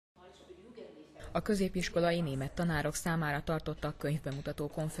A középiskolai német tanárok számára tartottak könyvbemutató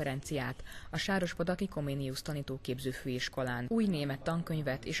konferenciát a sárospadaki Comenius Tanítóképző Főiskolán. Új német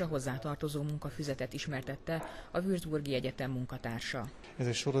tankönyvet és a hozzátartozó munkafüzetet ismertette a würzburgi Egyetem munkatársa. Ez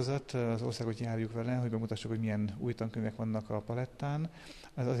egy sorozat, az országot járjuk vele, hogy bemutassuk, hogy milyen új tankönyvek vannak a palettán.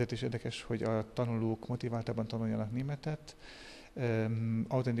 Ez azért is érdekes, hogy a tanulók motiváltabban tanuljanak németet,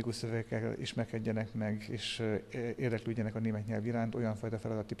 autentikus szövegekkel ismerkedjenek meg, és érdeklődjenek a német nyelv iránt olyan fajta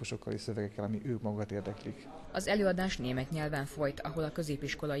feladattípusokkal és szövegekkel, ami ők magukat érdeklik. Az előadás német nyelven folyt, ahol a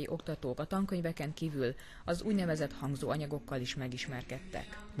középiskolai oktatók a tankönyveken kívül az úgynevezett hangzóanyagokkal is megismerkedtek.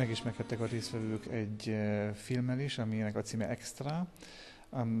 Megismerkedtek a résztvevők egy filmmel is, aminek a címe Extra.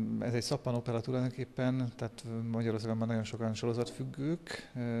 Ez egy szappanopera tulajdonképpen, tehát Magyarországon már nagyon sokan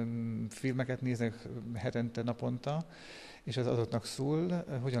sorozatfüggők, filmeket néznek hetente, naponta, és ez azoknak szól,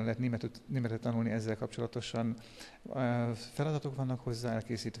 hogyan lehet németet tanulni ezzel kapcsolatosan. Feladatok vannak hozzá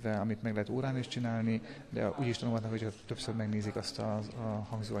elkészítve, amit meg lehet órán is csinálni, de úgy is tanulhatnak, hogy többször megnézik azt a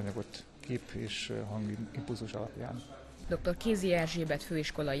hangzóanyagot kép és hangimpulzus alapján. Dr. Kézi Erzsébet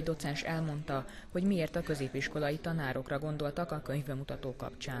főiskolai docens elmondta, hogy miért a középiskolai tanárokra gondoltak a könyvbemutató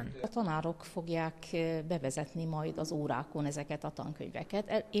kapcsán. A tanárok fogják bevezetni majd az órákon ezeket a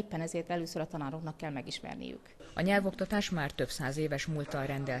tankönyveket, éppen ezért először a tanároknak kell megismerniük. A nyelvoktatás már több száz éves múlttal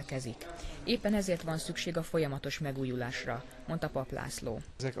rendelkezik. Éppen ezért van szükség a folyamatos megújulásra, mondta Pap László.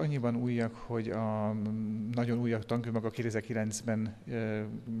 Ezek annyiban újak, hogy a nagyon újabb tankönyv a 2009-ben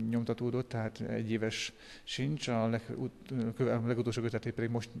nyomtatódott, tehát egy éves sincs, a legutolsó kötetét pedig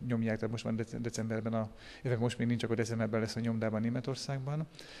most nyomják, tehát most van decemberben, most még nincs, akkor decemberben lesz a nyomdában Németországban.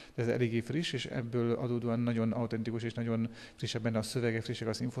 De ez eléggé friss, és ebből adódóan nagyon autentikus és nagyon frissebb benne a szövegek, frissek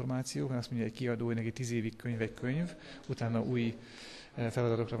az információk, mert azt mondja, egy kiadó, hogy neki 10 évig könyv egy könyv, utána új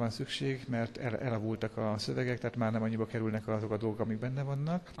feladatokra van szükség, mert elavultak a szövegek, tehát már nem annyiba kerülnek azok a dolgok, amik benne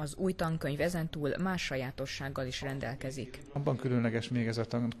vannak. Az új tankönyv ezentúl más sajátossággal is rendelkezik. Abban különleges még ez a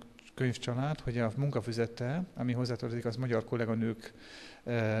könyvcsalád, hogy a munkafüzete, ami hozzátartozik, az magyar kolléganők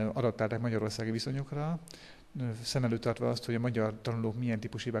adaptálták magyarországi viszonyokra, szem előtt tartva azt, hogy a magyar tanulók milyen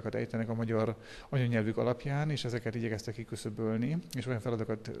típusú hibákat ejtenek a magyar anyanyelvük alapján, és ezeket igyekeztek kiküszöbölni, és olyan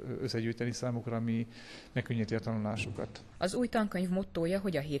feladatokat összegyűjteni számukra, ami megkönnyíti a tanulásukat. Az új tankönyv mottója,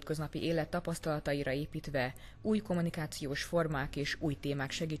 hogy a hétköznapi élet tapasztalataira építve új kommunikációs formák és új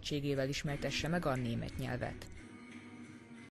témák segítségével ismertesse meg a német nyelvet.